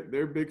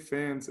 they're big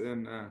fans,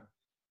 and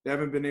they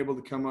haven't been able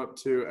to come up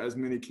to as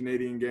many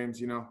Canadian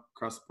games,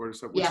 across the border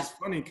stuff, which is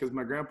funny because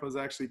my grandpa's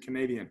actually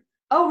Canadian.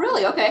 Oh,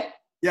 really? Okay.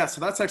 Yeah, so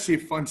that's actually a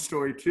fun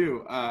story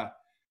too.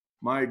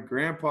 My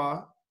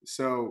grandpa,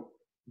 so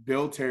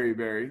Bill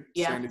Terryberry,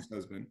 Sandy's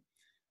husband,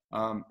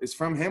 is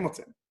from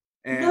Hamilton.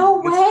 And no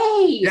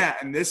way. Yeah,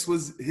 and this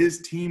was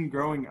his team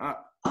growing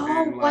up.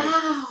 Oh, and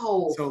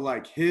wow. So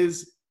like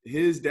his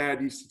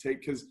dad used to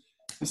take, because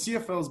the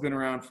CFL has been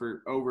around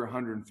for over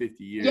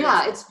 150 years.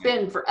 Yeah, it's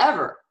been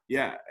forever.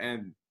 Yeah,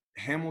 and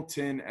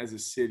Hamilton as a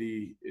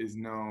city is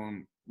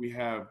known. We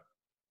have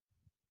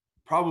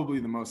probably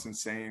the most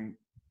insane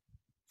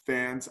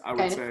fans, I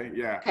would say.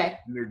 Yeah. Okay.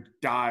 And they're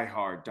die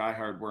hard.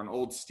 We're an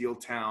old steel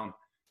town.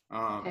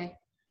 Okay.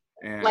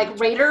 And like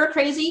Raider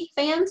crazy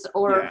fans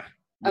or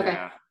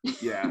yeah.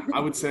 I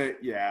would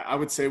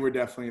say we're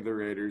definitely the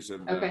Raiders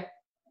of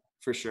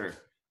for sure.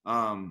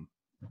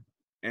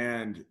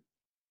 And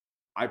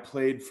I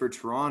played for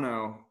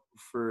Toronto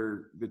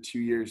for the 2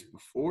 years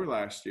before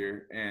last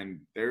year, and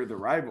they're the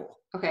rival.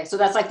 Okay, so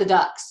that's like the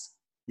Ducks.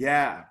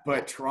 Yeah,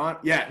 but Toronto.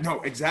 Yeah,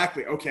 no,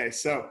 exactly. Okay,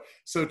 so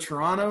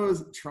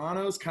Toronto's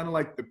kind of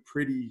like the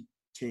pretty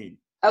team.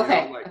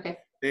 Okay.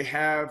 They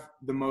have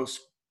the most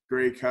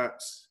Grey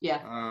Cups.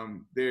 Yeah.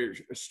 They're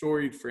a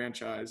storied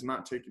franchise.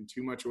 Not taking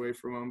too much away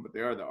from them, but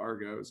they are the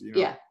Argos.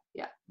 Yeah.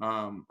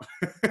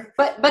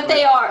 But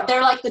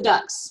they're like the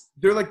Ducks.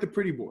 They're like the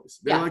pretty boys.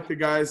 They're like the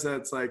guys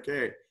that's like,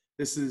 hey,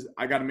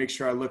 I got to make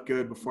sure I look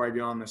good before I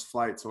get on this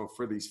flight. So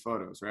for these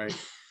photos, right?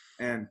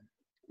 And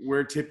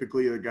we're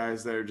typically the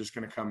guys that are just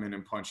going to come in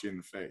and punch you in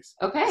the face.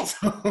 Okay.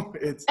 So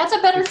that's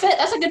a better fit.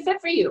 That's a good fit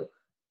for you.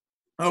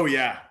 Oh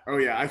yeah.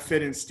 I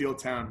fit in Steel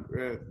Town.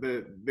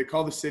 They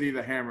call the city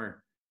the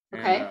Hammer.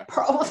 Okay.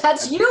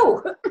 That's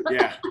you.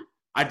 Yeah.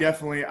 I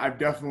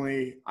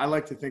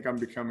like to think I'm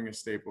becoming a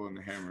staple in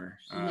the Hammer.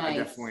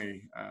 Nice.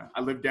 I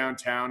live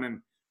downtown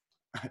and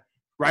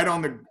right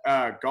on the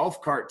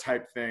golf cart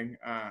type thing.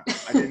 I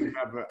didn't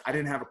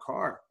have a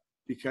car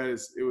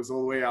because it was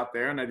all the way out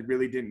there and I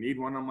really didn't need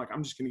one. I'm like,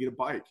 I'm just going to get a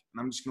bike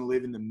and I'm just going to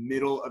live in the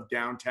middle of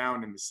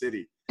downtown in the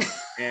city.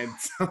 And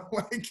so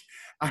like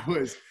I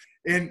was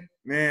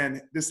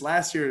this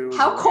last year.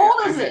 How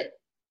cold is it?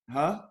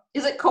 Huh?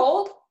 Is it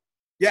cold?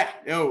 Yeah.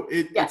 So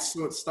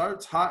it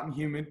starts hot and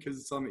humid because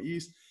it's on the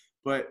east,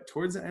 but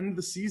towards the end of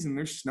the season,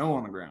 there's snow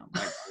on the ground,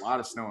 like a lot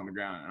of snow on the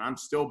ground. And I'm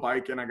still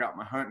biking. I got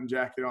my hunting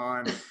jacket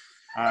on,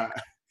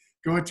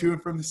 going to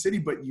and from the city,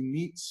 but you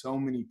meet so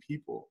many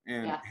people.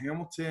 And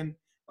Hamilton,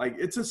 like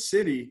it's a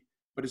city,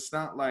 but it's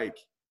not like,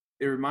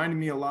 it reminded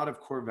me a lot of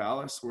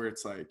Corvallis where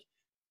it's like,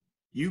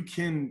 you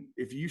can,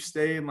 if you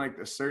stay in like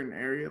a certain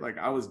area, like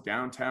I was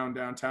downtown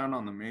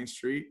on the main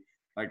street,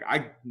 like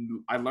I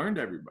learned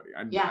everybody.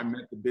 I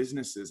met the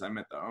businesses, I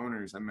met the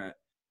owners, I met,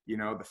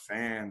 the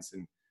fans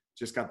and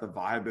just got the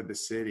vibe of the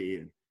city.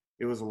 And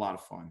it was a lot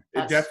of fun. It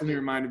That's definitely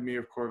sweet. reminded me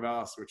of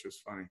Corvallis, which was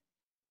funny.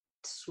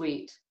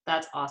 Sweet.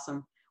 That's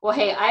awesome. Well,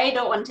 hey, I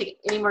don't want to take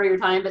any more of your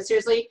time, but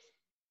seriously,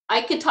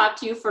 I could talk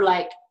to you for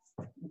like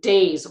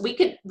days. We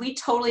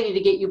totally need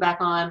to get you back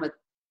on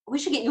we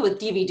should get you with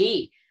DVD.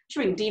 We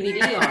should bring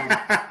DVD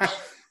on.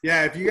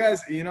 Yeah, if you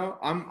guys,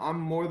 I'm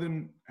more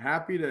than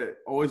happy to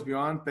always be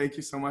on. Thank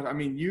you so much. I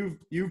mean,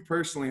 you've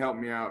personally helped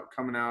me out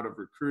coming out of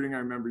recruiting. I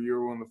remember you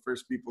were one of the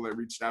first people that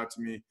reached out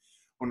to me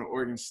on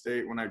Oregon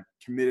State when I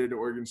committed to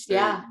Oregon State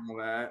and all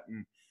that.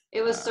 And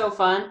it was so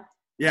fun.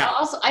 Yeah.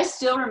 Also, I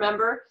still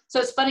remember. So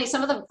it's funny.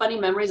 Some of the funny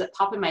memories that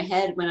pop in my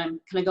head when I'm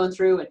kind of going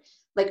through and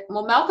like,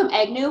 well, Malcolm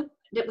Agnew,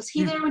 was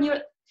he there when you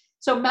were?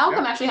 So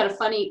Malcolm actually had a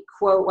funny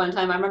quote one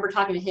time. I remember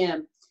talking to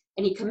him.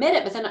 And he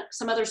committed, but then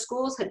some other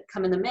schools had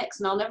come in the mix.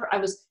 And I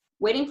was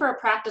waiting for a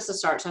practice to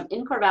start. So I'm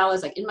in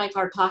Corvallis, like in my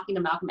car talking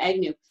to Malcolm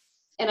Agnew.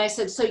 And I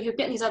said, so you're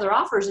getting these other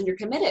offers and you're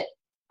committed.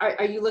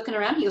 Are you looking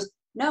around? He goes,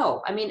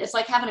 no. I mean, it's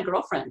like having a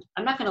girlfriend.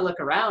 I'm not going to look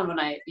around when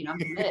I'm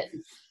committed.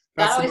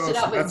 That always stood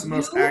out. That's the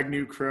most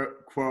Agnew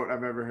quote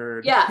I've ever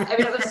heard. Yeah. I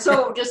mean, it was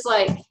so just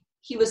like,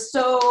 he was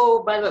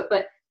so by the way,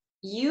 but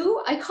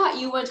I caught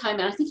you one time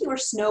and I think you were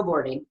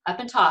snowboarding up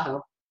in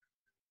Tahoe.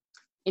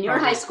 And you were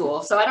in high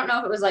school, so I don't know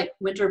if it was like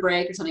winter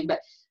break or something, but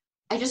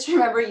I just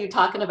remember you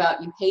talking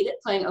about you hated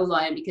playing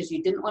O-line because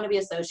you didn't want to be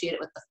associated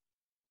with the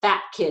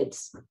fat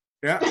kids.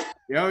 Yeah.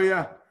 Oh,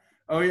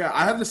 yeah.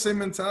 I have the same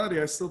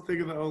mentality. I still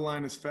think of the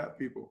O-line as fat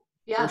people.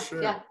 Yeah, for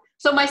sure. yeah.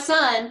 So my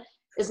son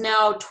is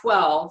now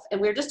 12, and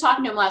we were just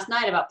talking to him last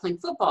night about playing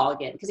football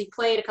again because he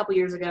played a couple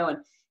years ago, and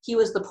he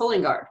was the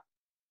pulling guard.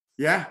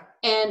 Yeah.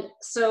 And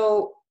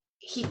so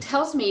he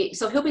tells me,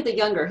 so he'll be a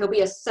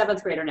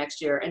 7th grader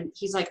next year. And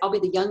he's like, I'll be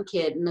the young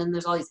kid. And then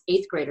there's all these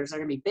 8th graders that are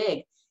gonna be big.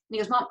 And he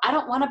goes, Mom, I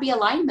don't want to be a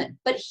lineman,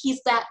 but he's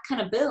that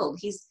kind of build.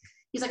 He's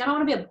like, I don't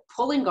want to be a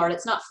pulling guard.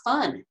 It's not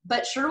fun,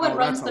 but Sherwood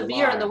runs the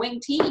veer and the wing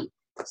tee.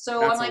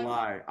 So that's I'm like, a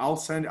lie.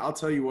 I'll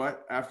tell you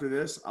what, after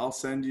this, I'll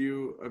send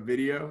you a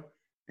video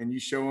and you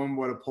show him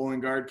what a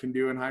pulling guard can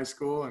do in high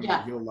school and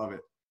he'll love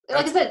it.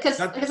 Like I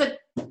said,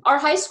 our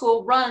high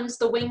school runs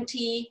the wing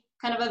tee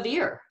kind of a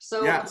veer.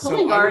 So the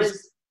pulling guard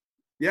is,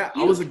 yeah,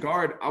 huge.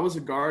 I was a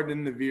guard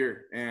in the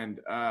veer, and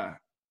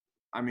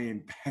I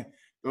mean,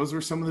 those were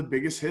some of the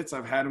biggest hits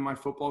I've had in my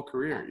football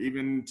career,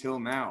 even till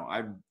now.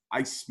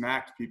 I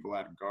smacked people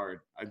at a guard.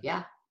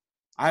 I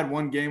had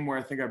one game where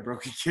I think I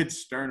broke a kid's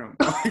sternum.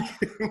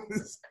 It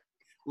was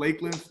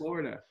Lakeland,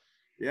 Florida.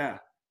 Yeah,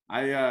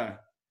 I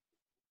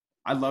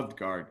loved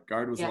guard.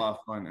 Guard was a lot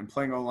of fun, and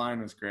playing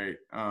O-line was great.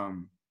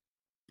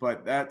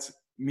 But that's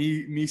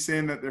me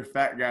saying that they're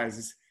fat guys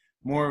is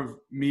more of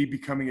me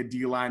becoming a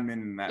D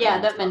lineman in that. Yeah,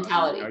 that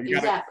mentality.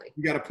 Exactly.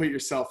 You got to put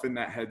yourself in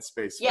that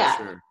headspace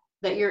for sure.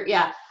 That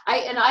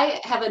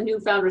I have a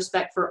newfound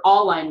respect for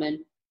all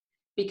linemen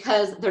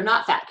because they're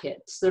not fat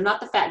kids. They're not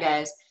the fat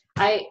guys.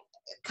 A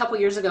couple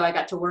years ago, I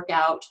got to work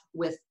out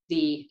with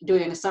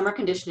doing a summer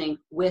conditioning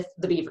with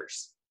the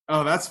Beavers.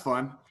 Oh, that's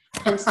fun.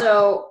 And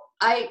so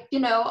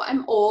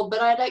I'm old,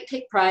 but I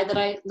take pride that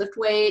I lift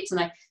weights.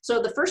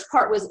 So the first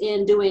part was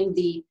in doing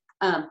the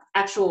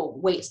actual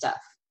weight stuff.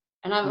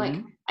 And I'm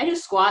like, I do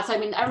squats. I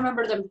mean, I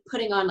remember them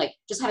putting on like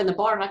just having the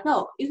bar. I'm like,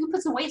 no, you can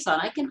put some weights on.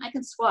 I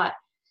can squat.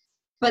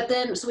 But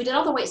then, so we did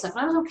all the weight stuff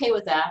and I was okay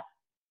with that.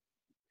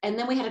 And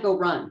then we had to go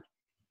run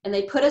and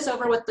they put us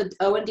over with the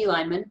O and D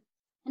linemen.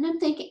 And I'm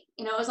thinking,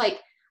 it was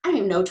like, I don't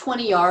even know,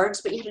 20 yards,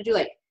 but you had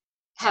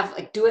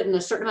to do it in a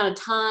certain amount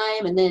of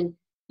time. And then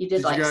you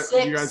did like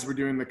 6. You guys were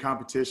doing the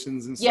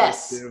competitions and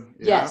stuff too.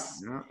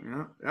 Yes.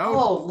 Yeah.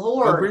 Oh,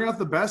 Lord. They'll bring out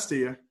the best of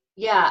you.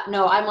 Yeah.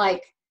 No, I'm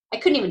like, I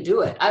couldn't even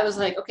do it. I was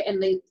like, okay.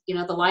 And the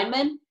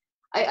linemen,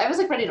 I was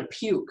like ready to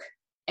puke.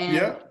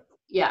 And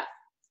yeah,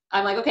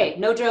 I'm like, okay,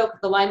 no joke.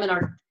 The linemen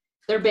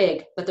they're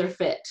big, but they're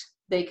fit.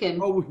 They can.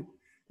 Oh,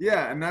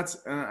 yeah. And that's,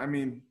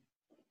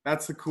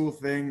 that's the cool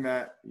thing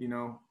that,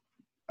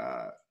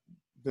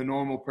 the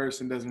normal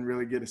person doesn't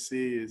really get to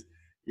see is,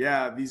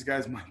 these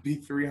guys might be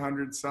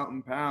 300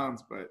 something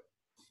pounds, but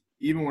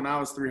even when I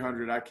was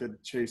 300, I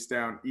could chase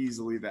down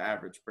easily the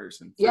average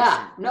person.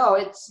 Yeah, sure. No,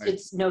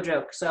 it's no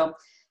joke. So,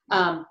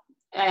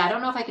 I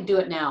don't know if I could do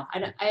it now.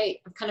 I've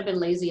kind of been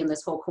lazy in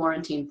this whole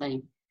quarantine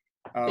thing,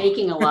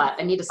 baking a lot.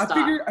 I need to stop.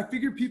 I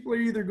figure people are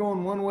either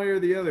going one way or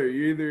the other.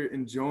 You're either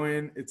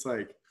enjoying, it's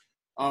like,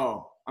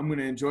 oh, I'm going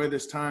to enjoy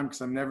this time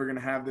because I'm never going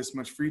to have this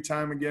much free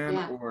time again.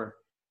 Yeah. Or,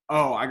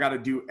 oh, I got to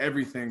do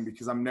everything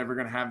because I'm never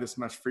going to have this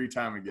much free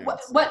time again.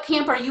 What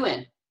camp are you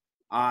in?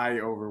 I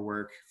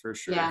overwork for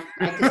sure. Yeah,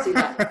 I can see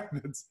that.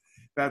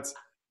 that's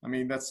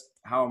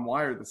how I'm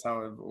wired. That's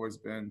how I've always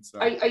been. So.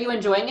 Are you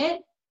enjoying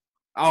it?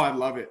 Oh, I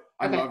love it.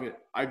 I love it.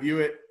 I view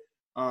it.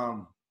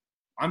 I'm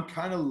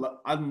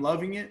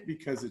loving it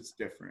because it's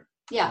different.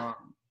 Yeah.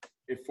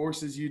 It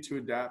forces you to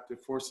adapt. It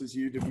forces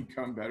you to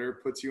become better.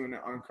 It puts you in an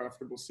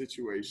uncomfortable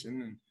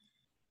situation, and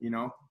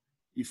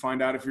you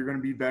find out if you're going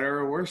to be better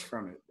or worse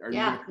from it.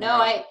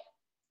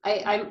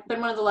 I've been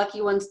one of the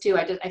lucky ones too.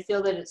 I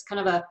feel that it's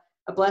kind of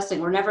a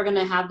blessing. We're never going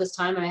to have this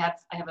time. I have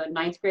a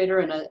 9th grader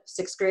and a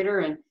 6th grader,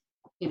 and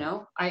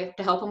I have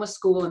to help them with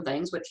school and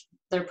things, which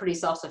they're pretty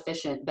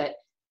self-sufficient, but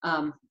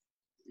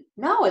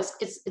no, it's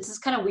this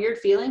kind of weird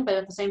feeling, but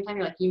at the same time,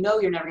 you're like,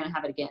 you're never going to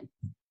have it again.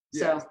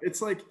 Yeah, So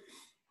it's like,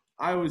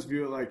 I always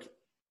view it like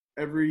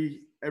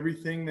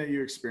everything that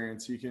you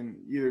experience, you can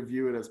either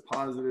view it as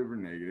positive or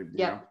negative,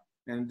 you know?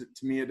 And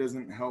to me, it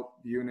doesn't help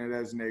viewing it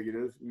as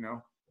negative, you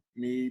know?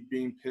 Me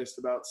being pissed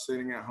about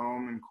sitting at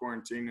home and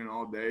quarantining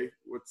all day,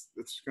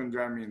 it's going to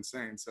drive me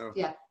insane. So,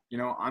 you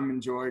know, I'm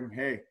enjoying,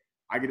 hey,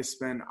 I get to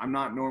spend, I'm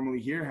not normally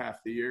here half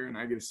the year, and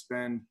I get to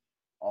spend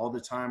all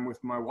the time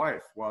with my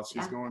wife while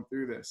she's going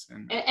through this.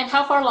 And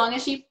how far along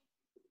is she?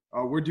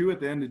 We're due at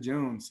the end of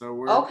June. So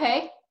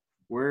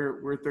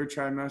we're third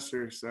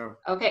trimester. So.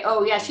 Okay.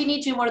 Oh yeah. She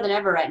needs you more than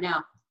ever right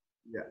now.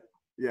 Yeah.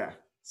 Yeah.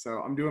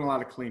 So I'm doing a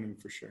lot of cleaning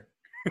for sure.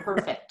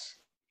 Perfect.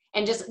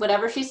 And just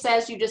whatever she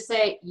says, you just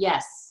say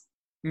yes.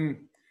 Oh,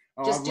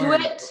 just do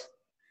it.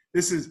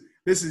 This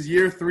is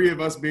year 3 of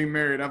us being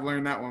married. I've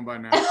learned that one by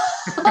now.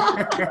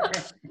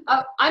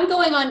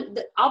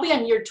 I'll be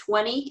on year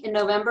 20 in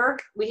November.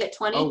 We hit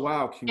 20. Oh,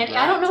 wow. Congrats. And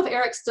I don't know if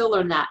Eric still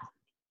learned that.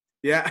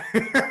 Yeah.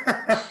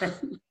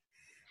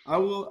 I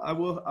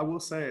will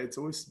say it's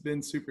always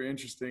been super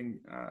interesting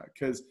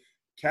because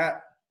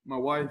Kat, my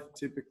wife,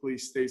 typically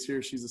stays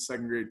here. She's a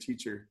 2nd grade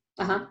teacher.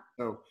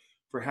 So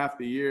for half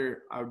the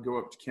year, I would go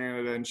up to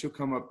Canada, and she'll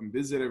come up and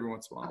visit every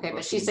once in a while. Okay,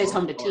 but she stays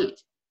home to teach.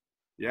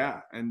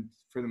 Yeah, and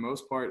for the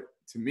most part,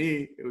 to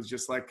me, it was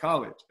just like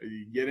college.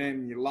 You get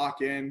in, you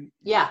lock in.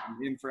 Yeah. I'm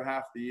in for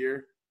half the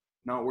year,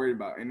 not worried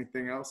about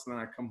anything else, and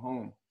then I come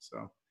home.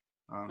 So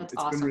it's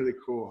awesome. Been really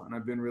cool, and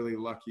I've been really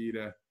lucky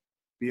to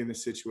be in the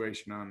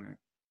situation I'm in.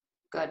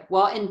 Good.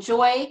 Well,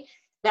 enjoy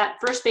that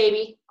first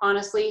baby.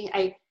 Honestly,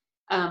 I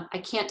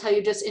can't tell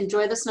you, just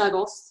enjoy the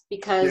snuggles,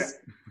 because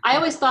I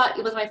always thought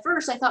it was my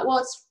first. I thought, well,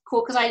 it's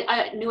cool because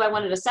I knew I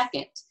wanted a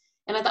second.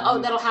 And I thought,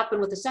 oh, that'll happen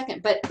with the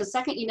second. But the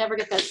second, you never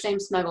get that same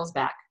snuggles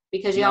back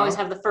because you always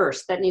have the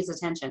first that needs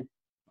attention.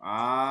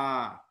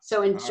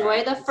 So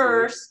enjoy the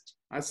first.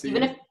 I see.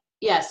 Even if,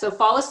 so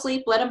fall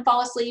asleep. Let him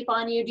fall asleep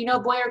on you. Do you know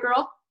boy or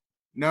girl?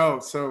 No.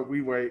 So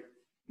we wait.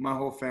 My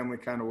whole family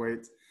kind of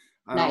waits.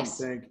 I don't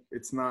think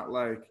it's not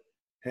like,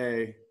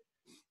 hey,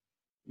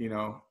 you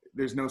know,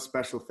 there's no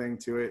special thing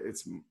to it.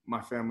 It's my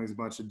family's a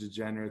bunch of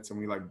degenerates, and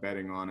we like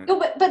betting on it. No,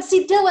 but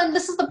see, Dylan,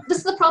 this is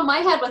the problem I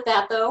had with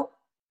that though.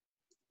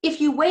 If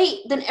you wait,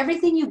 then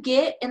everything you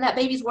get in that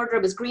baby's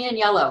wardrobe is green and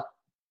yellow.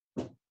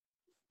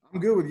 I'm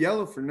good with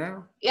yellow for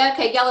now. Yeah,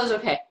 okay, yellow's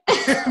okay.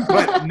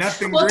 But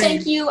nothing well, green.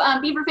 Thank you,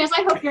 Beaver fans.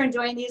 I hope you're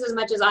enjoying these as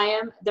much as I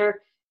am.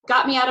 They're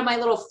got me out of my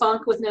little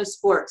funk with no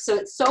sports. So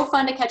it's so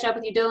fun to catch up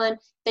with you, Dylan.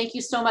 Thank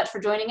you so much for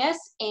joining us,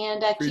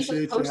 and keep us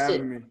posted. Appreciate you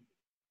having me.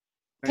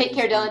 Take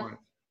care, Dylan.